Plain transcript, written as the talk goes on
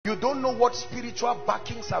You don't know what spiritual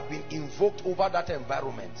backings have been invoked over that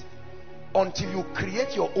environment. Until you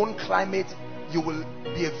create your own climate, you will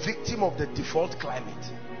be a victim of the default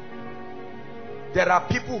climate. There are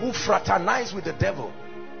people who fraternize with the devil.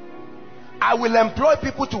 I will employ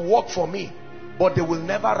people to work for me, but they will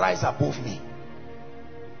never rise above me.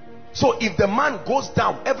 So if the man goes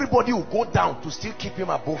down, everybody will go down to still keep him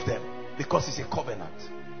above them, because it's a covenant.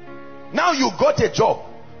 Now you got a job,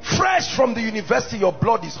 fresh from the university, your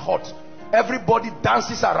blood is hot. Everybody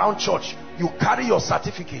dances around church. You carry your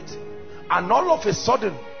certificate, and all of a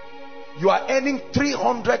sudden you are earning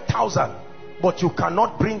 300,000, but you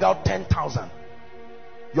cannot bring out 10,000.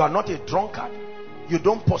 You are not a drunkard. You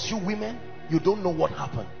don't pursue women. You don't know what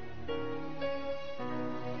happened.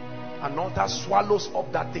 An altar swallows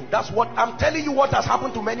up that thing. That's what I'm telling you, what has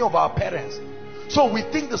happened to many of our parents. So we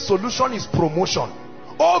think the solution is promotion.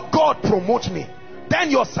 Oh, God, promote me. Then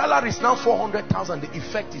your salary is now 400,000. The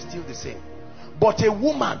effect is still the same. But a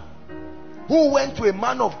woman who went to a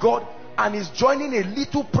man of God and is joining a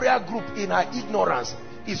little prayer group in her ignorance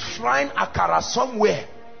is frying akara somewhere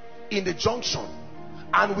in the junction,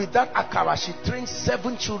 and with that akara she trained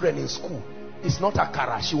 7 children in school. It's not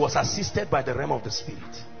akara. She was assisted by the realm of the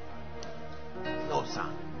spirit. No, sir.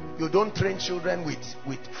 You don't train children with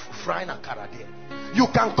frying akara there. You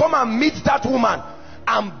can come and meet that woman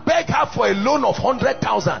and beg her for a loan of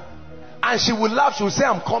 100,000, and she will laugh. She will say,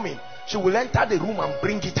 I'm coming. She will enter the room and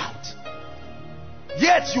bring it out.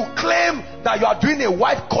 Yet you claim that you are doing a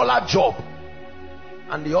white collar job,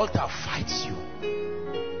 and the altar fights you.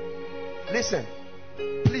 Listen,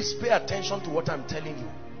 please pay attention to what I'm telling you.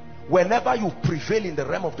 Whenever you prevail in the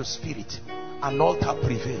realm of the spirit, an altar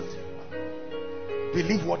prevailed.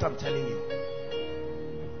 Believe what I'm telling you.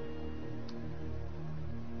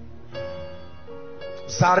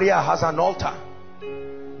 Zaria has an altar.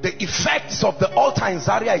 The effects of the altar in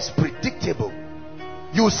Zaria is predictable.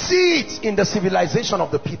 You see it in the civilization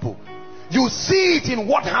of the people. You see it in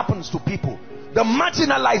what happens to people. The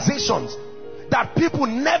marginalizations, that people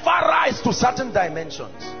never rise to certain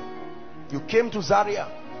dimensions. You came to Zaria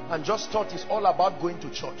and just thought it's all about going to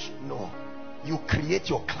church. No. You create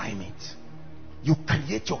your climate. You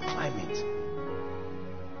create your climate.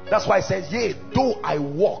 That's why it says, yea, though I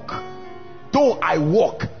walk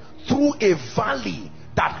through a valley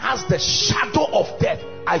that has the shadow of death,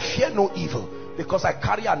 I fear no evil, because I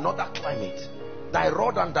carry another climate. Thy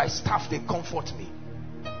rod and thy staff, they comfort me.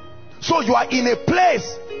 So you are in a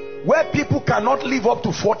place where people cannot live up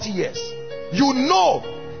to 40 years. You know,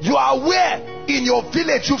 you are aware in your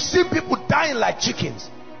village, you've seen people dying like chickens,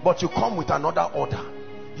 but you come with another order.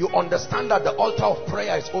 You understand that the altar of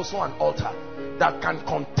prayer is also an altar that can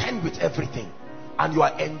contend with everything, and you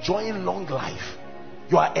are enjoying long life.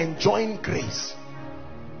 You are enjoying grace.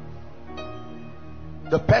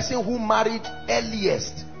 The person who married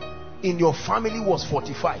earliest in your family was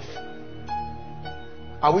 45.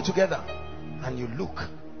 Are we together? And you look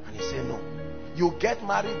and you say no. You get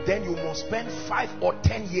married, then you must spend 5 or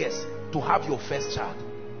 10 years to have your first child.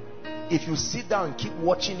 If you sit down and keep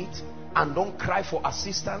watching it and don't cry for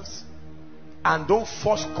assistance and don't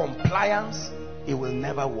force compliance, it will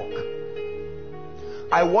never work.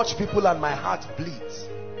 I watch people and my heart bleeds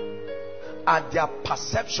at their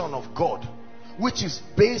perception of God, which is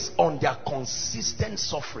based on their consistent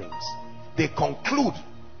sufferings. They conclude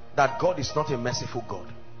that God is not a merciful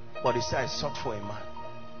God, but he said, I sought for a man.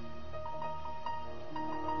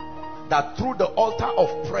 That through the altar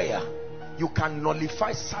of prayer, you can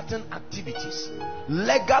nullify certain activities,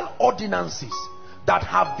 legal ordinances that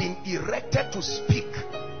have been erected to speak.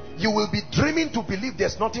 You will be dreaming to believe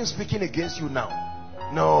there's nothing speaking against you now.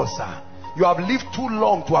 No, sir. You have lived too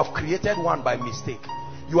long to have created one by mistake.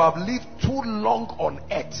 You have lived too long on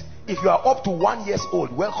earth. If you are up to 1 year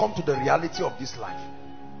old, welcome to the reality of this life.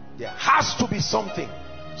 There has to be something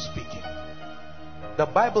speaking. The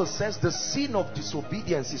Bible says the sin of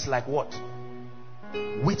disobedience is like what?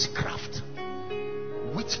 Witchcraft.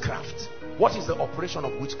 Witchcraft. What is the operation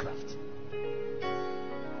of witchcraft?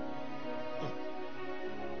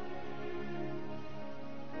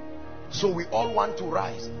 So we all want to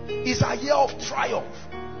rise. It's a year of triumph.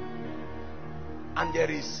 And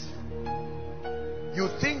there is, you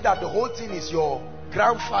think that the whole thing is your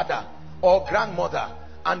grandfather or grandmother,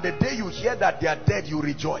 and the day you hear that they are dead, you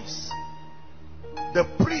rejoice. The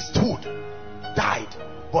priesthood died,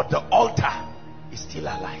 but the altar is still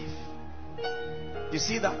alive. You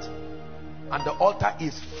see that? And the altar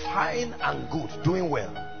is fine and good, doing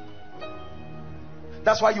well.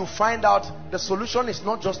 That's why you find out the solution is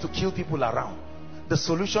not just to kill people around. The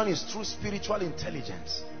solution is through spiritual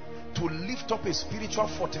intelligence, to lift up a spiritual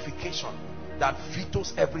fortification that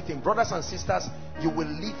vetoes everything. Brothers and sisters, you will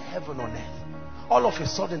leave heaven on earth. All of a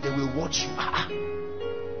sudden they will watch you.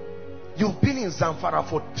 You've been in Zamfara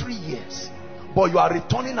for 3 years, but you are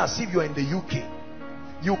returning as if you are in the UK.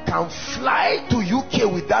 You can fly to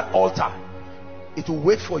UK with that altar. It will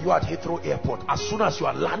wait for you at Heathrow Airport. As soon as you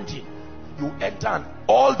are landing, you enter and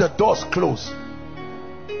all the doors close.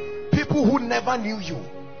 People who never knew you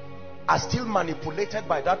are still manipulated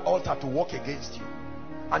by that altar to work against you.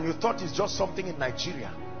 And you thought it's just something in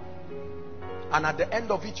Nigeria. And at the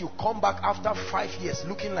end of it, you come back after 5 years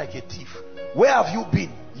looking like a thief. Where have you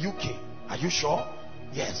been? UK. Are you sure?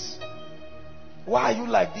 Yes. Why are you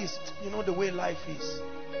like this? You know the way life is.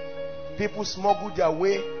 People smuggle their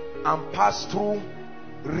way and pass through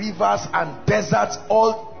rivers and deserts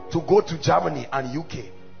all to go to Germany and UK.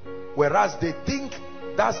 Whereas they think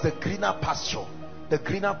that's the greener pasture. The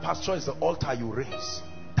greener pasture is the altar you raise.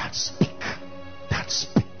 That speak. That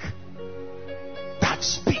speak. That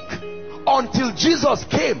speak. Until Jesus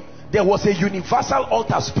came, there was a universal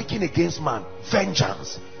altar speaking against man.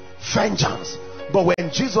 Vengeance. Vengeance. But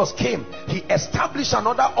when Jesus came, he established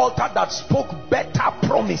another altar that spoke better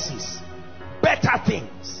promises, better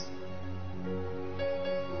things.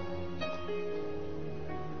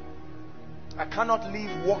 I cannot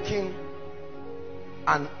live walking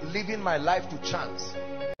and living my life to chance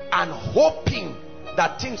and hoping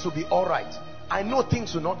that things will be all right. I know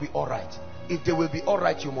things will not be all right. If they will be all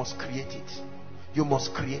right, you must create it. You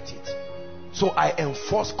must create it. So I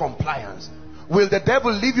enforce compliance. Will the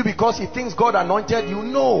devil leave you because he thinks God anointed you?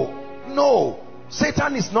 No. No.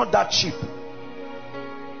 Satan is not that cheap.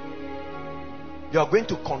 You are going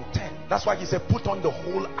to contend. That's why he said, put on the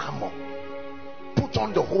whole armor. Put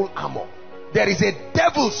on the whole armor. There is a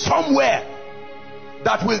devil somewhere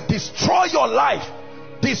that will destroy your life,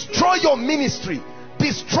 destroy your ministry,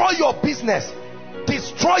 destroy your business,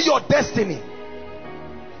 destroy your destiny.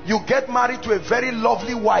 You get married to a very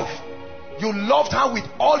lovely wife. You loved her with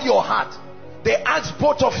all your heart. They asked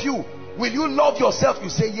both of you, will you love yourself? You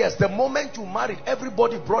say yes. The moment you married,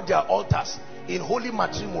 everybody brought their altars in holy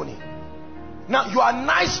matrimony. Now you are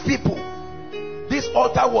nice people. This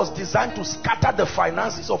altar was designed to scatter the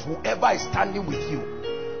finances of whoever is standing with you.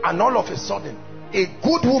 And all of a sudden, a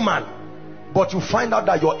good woman, but you find out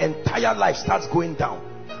that your entire life starts going down.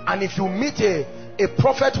 And if you meet a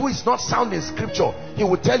prophet who is not sound in scripture, he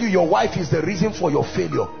will tell you your wife is the reason for your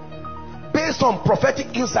failure. Based on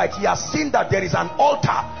prophetic insight, he has seen that there is an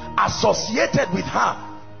altar associated with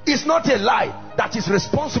her. It's not a lie that is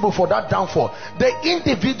responsible for that downfall. The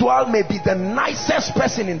individual may be the nicest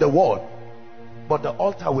person in the world, but the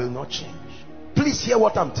altar will not change. Please hear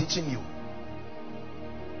what I'm teaching you.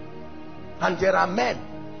 And there are men,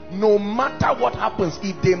 no matter what happens,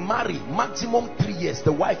 if they marry, maximum 3 years,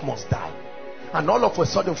 the wife must die. And all of a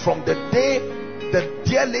sudden, from the day the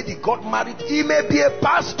dear lady got married, he may be a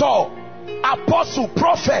pastor, apostle,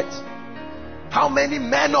 prophet. How many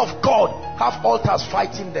men of God have altars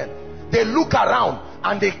fighting them? They look around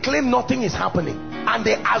and they claim nothing is happening, and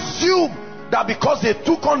they assume that because they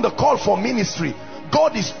took on the call for ministry,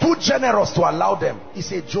 God is too generous to allow them.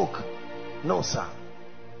 It's a joke. No, sir.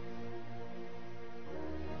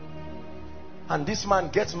 And this man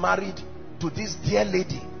gets married to this dear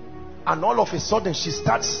lady, and all of a sudden she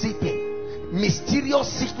starts sleeping.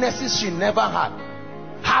 Mysterious sicknesses she never had.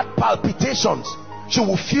 Heart palpitations. She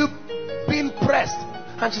will feel being pressed,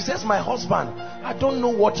 and she says, my husband, I don't know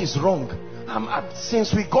what is wrong.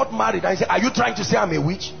 Since we got married. I say, are you trying to say I'm a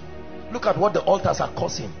witch? Look at what the altars are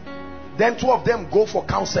causing. Then two of them go for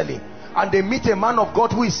counseling, and they meet a man of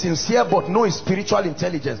God who is sincere but no spiritual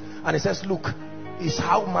intelligence, and he says, look, it's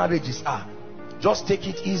how marriages are. Just take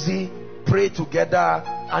it easy, pray together.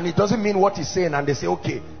 And it doesn't mean what he's saying. And they say,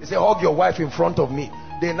 okay. They say, hug your wife in front of me.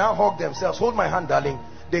 They now hug themselves. Hold my hand, darling.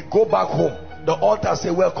 They go back home. The altar say,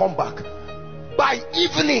 welcome back. By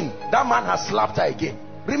evening, that man has slapped her again.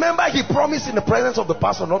 Remember, he promised in the presence of the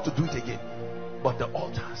pastor not to do it again. But the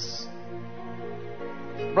altars.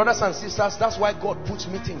 Brothers and sisters, that's why God puts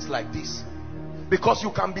meetings like this. Because you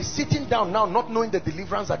can be sitting down now not knowing the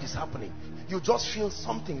deliverance that is happening. You just feel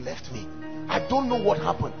something left me. I don't know what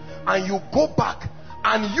happened. And you go back,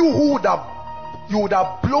 and you would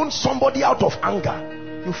have blown somebody out of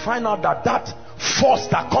anger. You find out that that force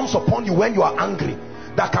that comes upon you when you are angry,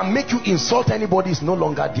 that can make you insult anybody, is no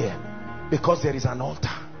longer there. Because there is an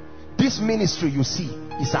altar. This ministry you see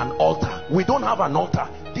is an altar. We don't have an altar.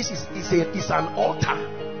 This is an altar.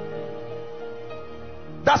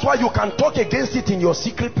 That's why you can talk against it in your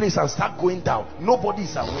secret place and start going down. Nobody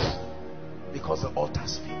is aware. Because the altar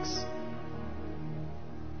speaks.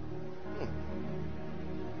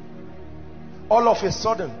 All of a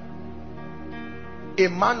sudden, a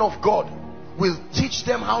man of God will teach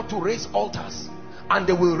them how to raise altars, and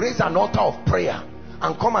they will raise an altar of prayer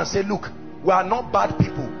and come and say, look, we are not bad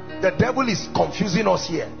people. The devil is confusing us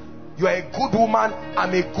here. You are a good woman,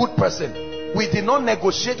 I'm a good person. We did not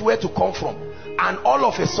negotiate where to come from. And all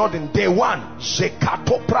of a sudden, day one,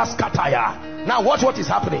 now watch what is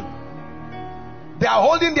happening. They are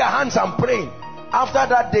holding their hands and praying. After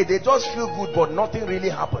that day, they just feel good, but nothing really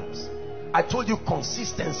happens. I told you,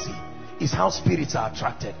 consistency is how spirits are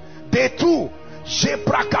attracted. Day two,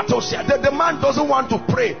 the man doesn't want to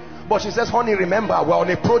pray, but she says, honey, remember, we're on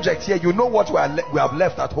a project here. You know what we have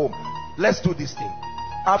left at home. Let's do this thing.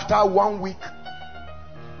 After 1 week,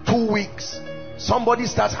 2 weeks, somebody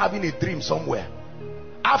starts having a dream somewhere.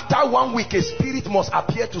 After 1 week, a spirit must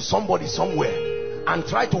appear to somebody somewhere and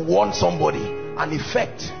try to warn somebody. An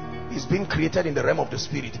effect is being created in the realm of the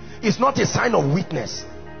spirit. It's not a sign of weakness.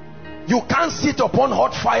 You can't sit upon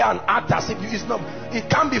hot fire and act as if it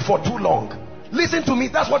can't be for too long. Listen to me,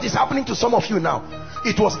 that's what is happening to some of you now.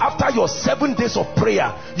 It was after your 7 days of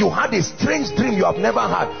prayer, you had a strange dream you have never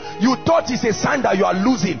had. You thought it's a sign that you are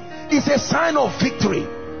losing. It's a sign of victory.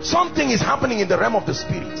 Something is happening in the realm of the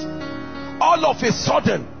spirit. All of a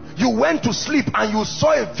sudden, you went to sleep and you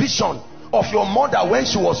saw a vision of your mother when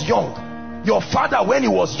she was young, your father when he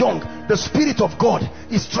was young. The Spirit of God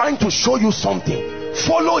is trying to show you something.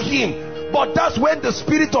 Follow him. But that's when the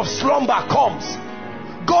spirit of slumber comes.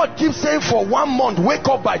 God keeps saying for 1 month, wake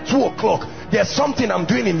up by 2 o'clock. There's something I'm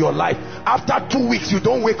doing in your life. After 2 weeks, you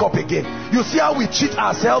don't wake up again. You see how we cheat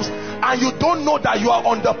ourselves, and you don't know that you are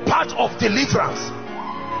on the path of deliverance.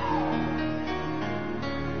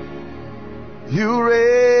 You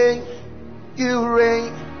reign, you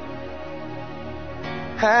reign.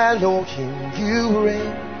 Elohim, you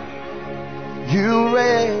reign, you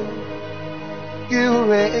reign, you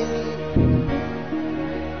reign.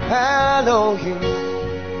 Elohim,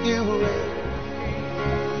 you reign,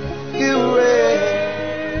 you reign,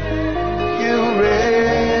 you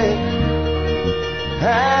reign.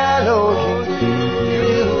 Elohim,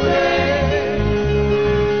 you reign,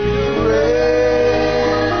 you reign,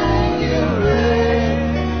 you reign.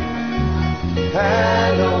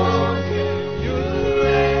 Elohim, you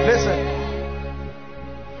reign. Listen,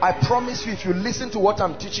 I promise you, if you listen to what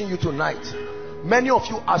I'm teaching you tonight, many of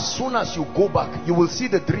you, as soon as you go back, you will see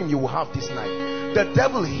the dream you will have this night. The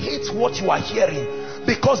devil hates what you are hearing,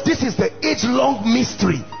 because this is the age-long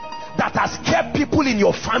mystery that has kept people in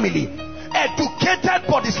your family educated,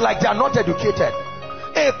 but it's like they are not educated.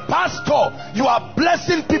 A pastor, you are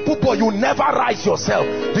blessing people, but you never rise yourself.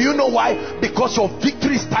 Do you know why? Because your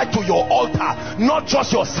victory is tied to your altar, not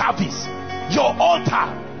just your service. Your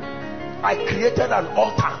altar. I created an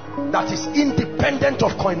altar that is independent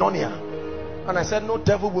of koinonia. And I said, no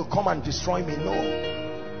devil will come and destroy me. No.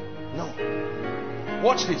 No.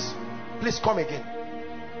 Watch this. Please come again.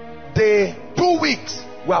 The 2 weeks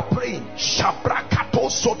we are praying. We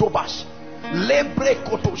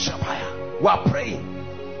are praying.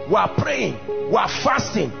 We are praying. We are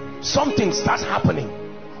fasting. Something starts happening.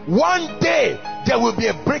 One day there will be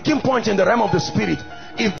a breaking point in the realm of the spirit.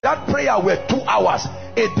 If that prayer were 2 hours,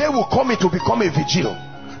 a day will come, it will become a vigil.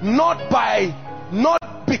 Not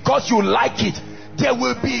because you like it. There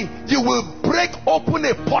will be, you will break open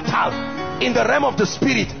a portal in the realm of the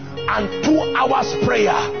spirit, and 2 hours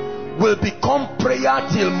prayer will become prayer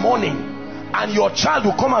till morning. And your child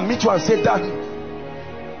will come and meet you and say, Daddy,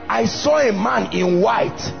 I saw a man in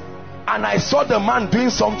white, and I saw the man doing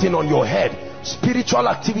something on your head. Spiritual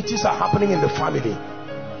activities are happening in the family.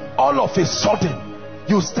 All of a sudden,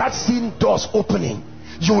 you start seeing doors opening.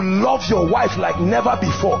 You love your wife like never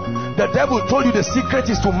before. The devil told you the secret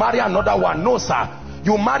is to marry another one. No, sir.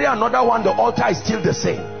 You marry another one, the altar is still the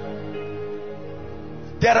same.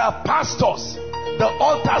 There are pastors, the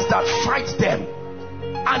altars that fight them.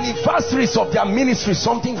 Anniversaries of their ministry,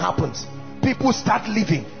 something happens. People start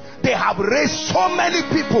leaving. They have raised so many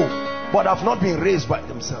people, but have not been raised by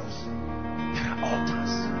themselves. There are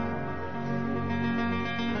altars.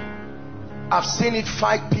 I've seen it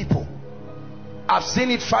fight people. I've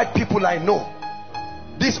seen it fight people I know.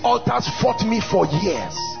 These altars fought me for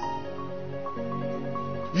years.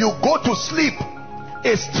 You go to sleep,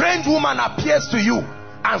 a strange woman appears to you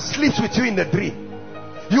and sleeps with you in the dream.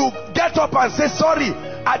 You get up and say, sorry,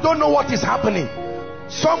 I don't know what is happening.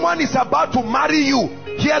 Someone is about to marry you.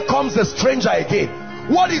 Here comes the stranger again.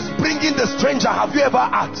 What is bringing the stranger? Have you ever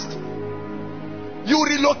asked? You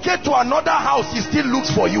relocate to another house, he still looks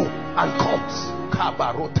for you and comes.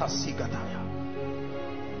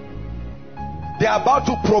 They are about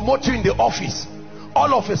to promote you in the office.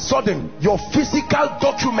 All of a sudden, your physical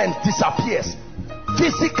document disappears.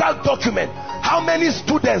 Physical document. How many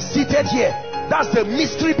students seated here, that's the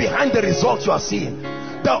mystery behind the results you are seeing.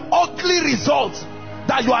 The ugly results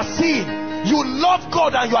that you are seeing, you love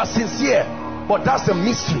God and you are sincere, but that's the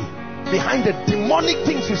mystery behind the demonic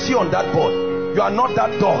things you see on that board. You are not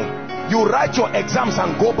that dull. You write your exams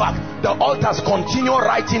and go back. The altars continue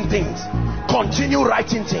writing things. Continue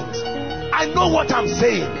writing things. I know what I'm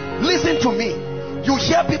saying. Listen to me. You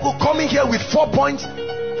hear people coming here with 4 points.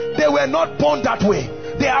 They were not born that way.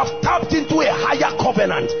 They have tapped into a higher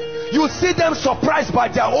covenant. You see them surprised by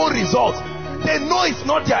their own results. They know it's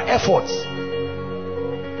not their efforts.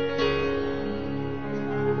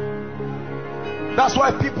 That's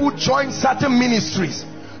why people join certain ministries,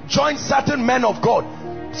 join certain men of God.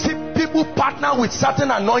 See, people partner with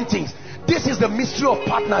certain anointings. This is the mystery of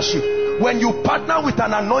partnership. When you partner with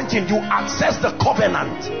an anointing, you access the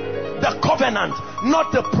covenant. The covenant,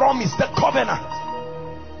 not the promise, the covenant.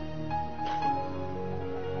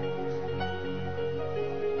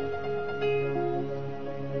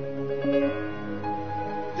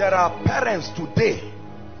 There are parents today,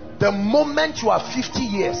 the moment you are 50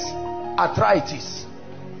 years, arthritis,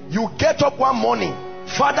 you get up one morning,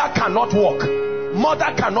 father cannot walk,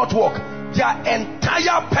 mother cannot walk, their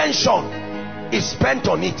entire pension is spent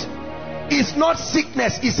on it. It's not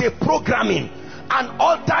sickness, it's a programming. An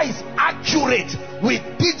altar is accurate with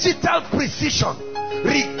digital precision.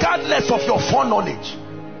 Regardless of your foreknowledge,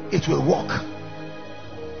 it will work.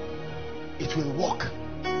 It will work.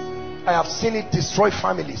 I have seen it destroy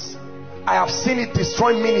families. I have seen it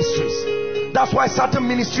destroy ministries. That's why certain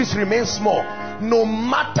ministries remain small. No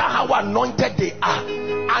matter how anointed they are,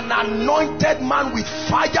 an anointed man with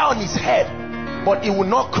fire on his head, but it will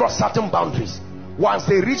not cross certain boundaries. Once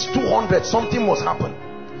they reach 200, something must happen.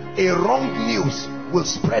 A wrong news will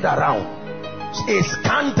spread around. A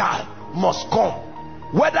scandal must come,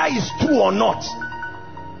 whether it's true or not.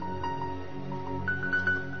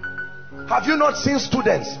 Have you not seen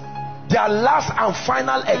students, their last and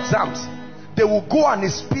final exams, they will go and the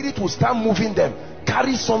spirit will start moving them,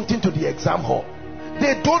 carry something to the exam hall.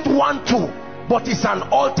 They don't want to, but it's an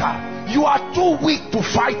altar. You are too weak to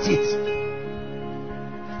fight it.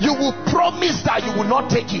 You will promise that you will not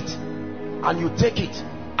take it, and you take it.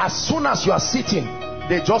 As soon as you are sitting,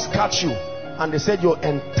 they just catch you and they said your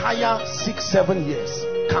entire 6-7 years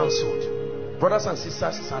cancelled. Brothers and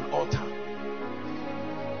sisters, it's an altar.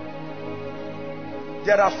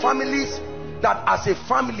 There are families that as a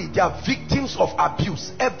family, they are victims of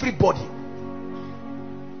abuse. Everybody,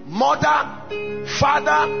 mother,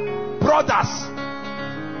 father, brothers,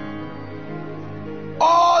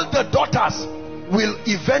 all the daughters will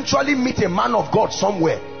eventually meet a man of God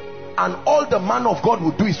somewhere, and all the man of God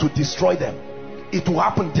will do is to destroy them. It will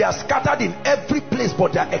happen. They are scattered in every place,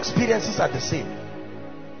 but their experiences are the same.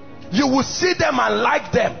 You will see them and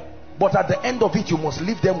like them, but at the end of it, you must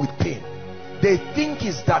leave them with pain. They think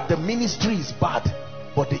is that the ministry is bad,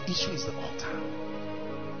 but the issue is the altar.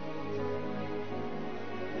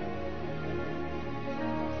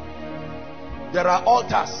 There are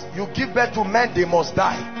altars. You give birth to men, they must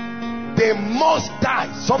die. They must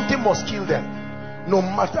die. Something must kill them. No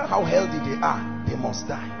matter how healthy they are, they must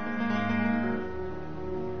die.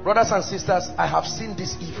 Brothers and sisters, I have seen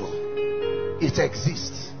this evil. It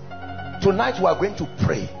exists. Tonight we are going to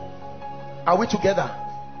pray. Are we together?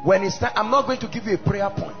 When it's time, I'm not going to give you a prayer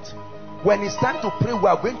point. When it's time to pray, we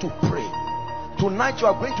are going to pray. Tonight you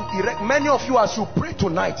are going to erect. Many of you, as you pray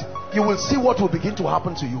tonight, you will see what will begin to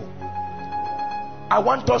happen to you. I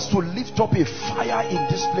want us to lift up a fire in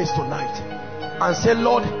this place tonight and say,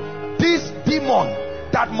 Lord, this demon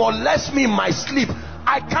that molests me in my sleep,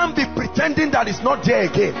 I can't be pretending that it's not there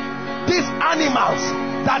again. These animals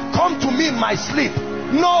that come to me in my sleep,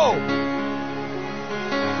 no.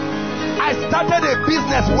 I started a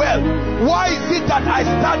business well. Why is it that I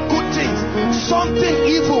start good things? Something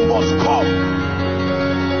evil must come.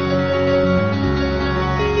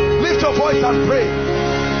 Lift your voice and pray.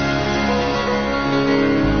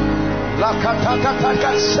 La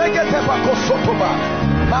katakataka segete bako sotoba.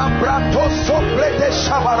 Ma brato soplete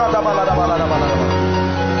shabarada balada balada balada.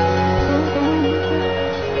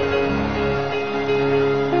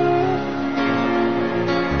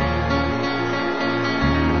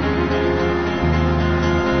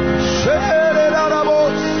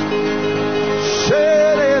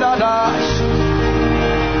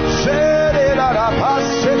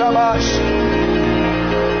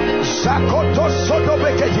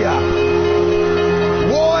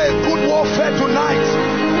 War a good warfare tonight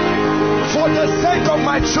for the sake of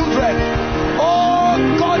my children. Oh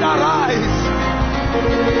God, arise.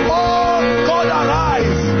 Oh God,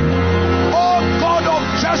 arise. Oh God of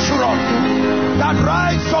Jeshurun, that that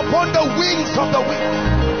rides upon the wings of the wind.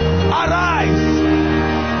 Arise.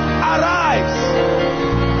 Arise.